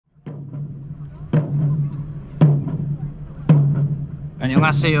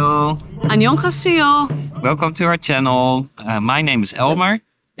Annyeonghaseyo. Annyeonghaseyo. Welcome to our channel. My name is Elmar.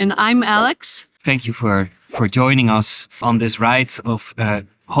 And I'm Alex. Thank you for joining us on this ride of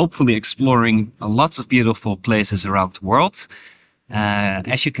hopefully exploring lots of beautiful places around the world.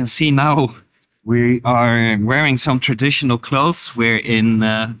 As you can see now, we are wearing some traditional clothes. We're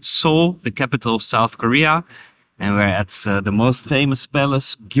in Seoul, the capital of South Korea. And we're at the most famous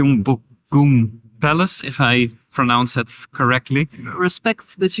palace, Gyeongbokgung Palace, if I pronounce that correctly.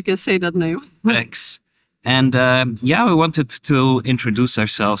 Respect that you can say that name. Thanks. And yeah, we wanted to introduce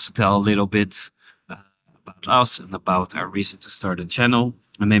ourselves, to tell a little bit about us and about our reason to start a channel.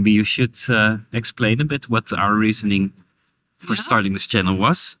 And maybe you should explain a bit what our reasoning for starting this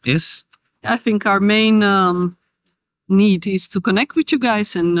channel is. I think our main need is to connect with you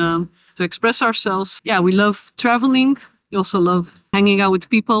guys and to express ourselves. Yeah, we love traveling. We also love hanging out with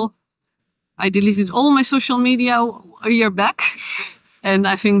people. I deleted all my social media a year back. And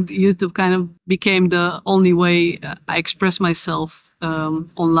I think YouTube kind of became the only way I express myself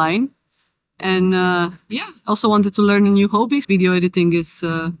online. And yeah, I also wanted to learn a new hobby. Video editing is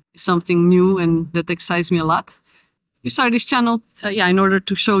something new and that excites me a lot. We started this channel in order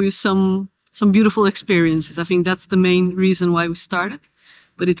to show you some beautiful experiences. I think that's the main reason why we started.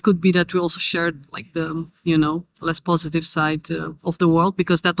 But it could be that we also shared like the, less positive side of the world,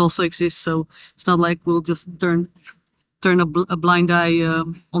 because that also exists. So it's not like we'll just turn a blind eye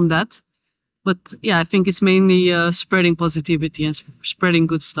on that. But yeah, I think it's mainly spreading positivity and spreading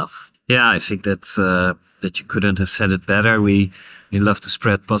good stuff. Yeah, I think that you couldn't have said it better. We love to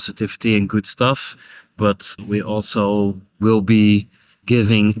spread positivity and good stuff, but we also will be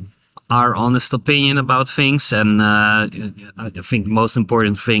giving our honest opinion about things. And I think the most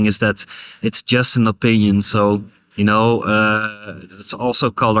important thing is that it's just an opinion. So, it's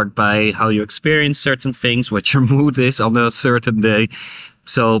also colored by how you experience certain things, what your mood is on a certain day.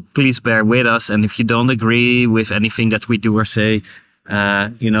 So please bear with us. And if you don't agree with anything that we do or say,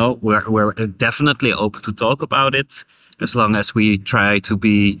 we're definitely open to talk about it, as long as we try to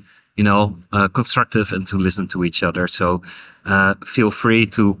be, constructive and to listen to each other. So feel free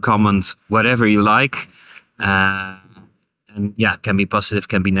to comment whatever you like. And yeah, can be positive,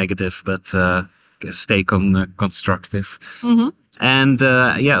 can be negative, but stay constructive. Mm-hmm. And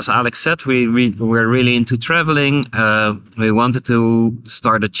as Alex said, we're really into traveling. We wanted to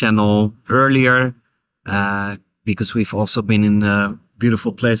start a channel earlier because we've also been in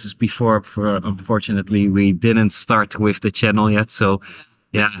beautiful places before. Unfortunately, we didn't start with the channel yet. So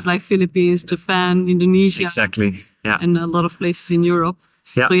yeah, places like Philippines, Japan, Indonesia. Exactly. Yeah. And a lot of places in Europe.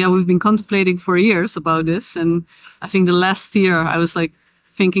 Yeah. So yeah, we've been contemplating for years about this. And I think the last year I was like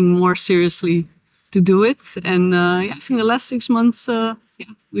thinking more seriously to do it. And I think the last 6 months,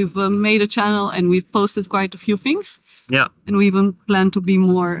 we've made a channel and we've posted quite a few things. Yeah. And we even plan to be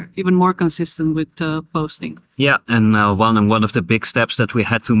even more consistent with posting. Yeah. And one of the big steps that we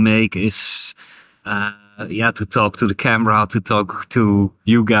had to make is to talk to the camera, to talk to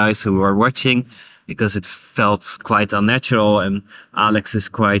you guys who are watching, because it felt quite unnatural. And Alex is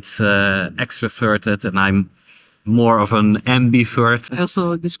quite extroverted and I'm more of an ambivert. I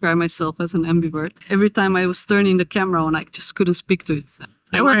also describe myself as an ambivert. Every time I was turning the camera on, I just couldn't speak to it.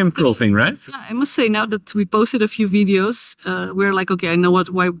 And we're improving, right? I must say, now that we posted a few videos, we're like, okay, I know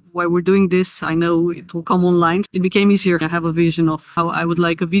why we're doing this. I know it will come online. It became easier. I have a vision of how I would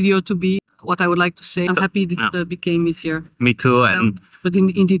like a video to be, what I would like to say. I'm happy that it became easiher. Me too. And but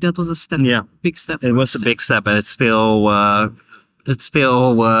indeed, that was a step. Yeah, big step. It was a big step, and it's still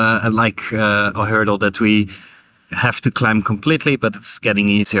like a hurdle that we have to climb completely, but it's getting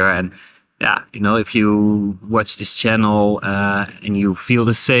easier. And yeah, if you watch this channel and you feel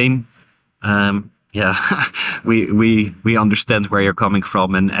the same, we understand where you're coming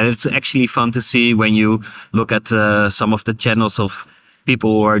from, and it's actually fun to see when you look at some of the channels of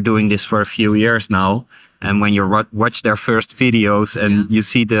people who are doing this for a few years now, and when you watch their first videos and you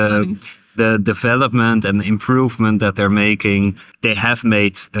see the development and improvement that they're making, they have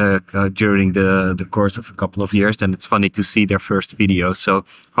made during the course of a couple of years, and it's funny to see their first videos. So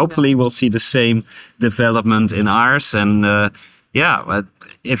hopefully we'll see the same development in ours. And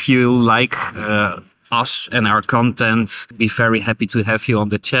if you like us and our content, be very happy to have you on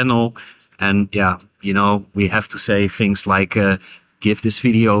the channel. And we have to say things like give this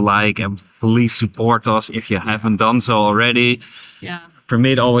video a like and please support us if you haven't done so already. Yeah. For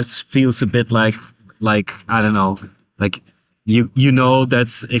me, it always feels a bit like I don't know, like you know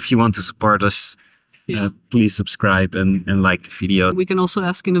that if you want to support us, please subscribe and like the video. We can also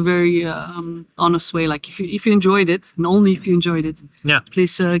ask in a very honest way, like if you enjoyed it, and only if you enjoyed it,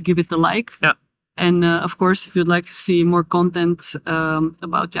 please give it a like. Yeah. And of course, if you'd like to see more content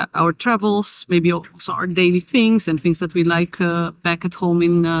about our travels, maybe also our daily things and things that we like back at home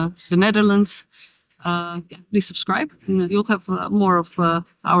in the Netherlands, please subscribe. And you'll have more of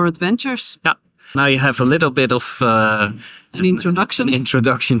our adventures. Yeah. Now you have a little bit of An introduction. An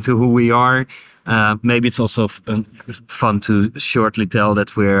introduction to who we are. Maybe it's also fun to shortly tell that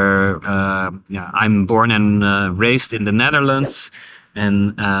I'm born and raised in the Netherlands.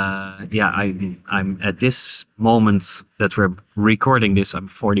 And I'm at this moment that we're recording this, I'm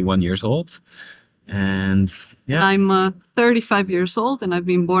 41 years old. And yeah. I'm 35 years old and I've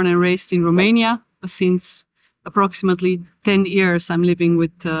been born and raised in Romania. Since approximately 10 years, I'm living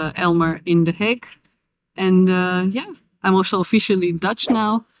with Elmer in The Hague. And I'm also officially Dutch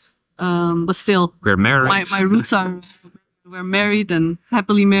now. But still, we're married. My roots are we're married and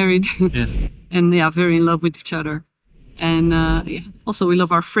happily married. Yeah. And very in love with each other. And also we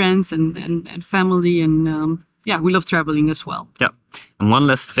love our friends and family, and we love traveling as well. Yeah. And one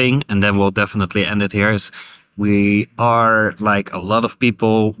last thing, and then we'll definitely end it here, is we are like a lot of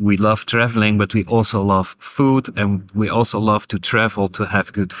people. We love traveling, but we also love food, and we also love to travel to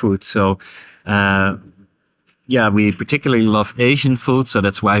have good food. So we particularly love Asian food. So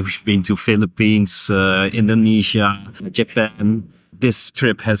that's why we've been to Philippines, Indonesia, Japan. This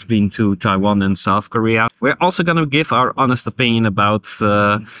trip has been to Taiwan and South Korea. We're also going to give our honest opinion about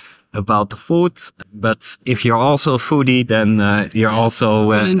the food. But if you're also a foodie, then you're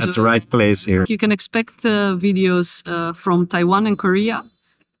also at the right place here. You can expect videos from Taiwan and Korea,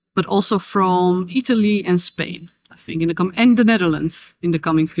 but also from Italy and Spain, I think, and the Netherlands in the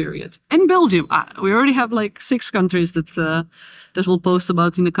coming period. And Belgium. We already have like 6 countries that we'll post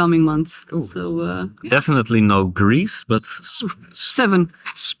about in the coming months. Ooh. So definitely no Greece, but 7.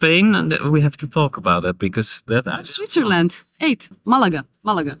 Spain, and we have to talk about it because Switzerland, 8. Malaga.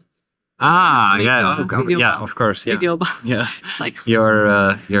 Of course, yeah. Video about It's like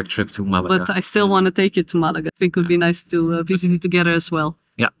your trip to Malaga. But I still want to take you to Malaga. I think it would be nice to visit it together as well.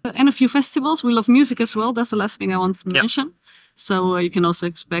 Yeah. And a few festivals. We love music as well. That's the last thing I want to mention. So you can also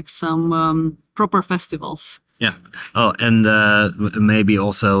expect some proper festivals. Yeah. Oh, and maybe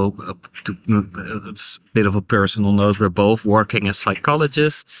also it's a bit of a personal note. We're both working as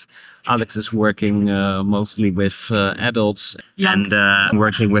psychologists. Alex is working mostly with adults and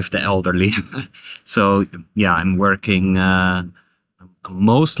working with the elderly. So I'm working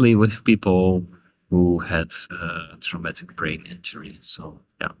mostly with people who had traumatic brain injury. So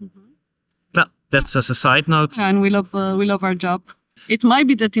that's as a side note. And we love our job. It might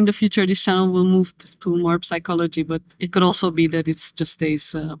be that in the future this channel will move to more psychology, but it could also be that it just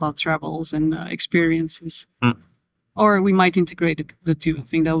stays about travels and experiences. Or we might integrate the two. I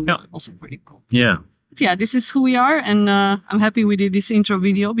think that would be also pretty cool. Yeah. But this is who we are, and I'm happy we did this intro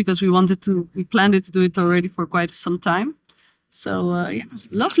video because we planned to do it already for quite some time. So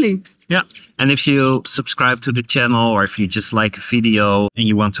lovely. Yeah. And if you subscribe to the channel, or if you just like a video and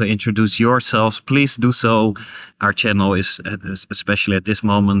you want to introduce yourselves, please do so. Our channel is, especially at this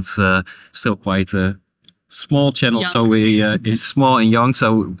moment, still quite a small channel. Young. So we is small and young.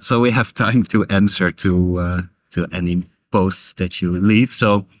 So we have time to answer to any posts that you leave.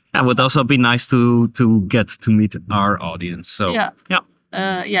 So it would also be nice to get to meet our audience. So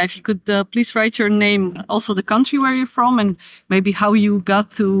if you could please write your name, also the country where you're from, and maybe how you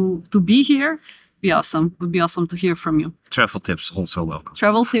got to be here. Be awesome. Would be awesome to hear from you. Travel tips also welcome.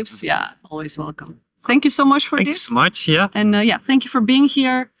 Travel tips, always welcome. Thank you so much for this. Thanks so much. Yeah. And thank you for being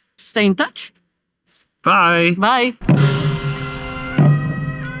here. Stay in touch. Bye. Bye.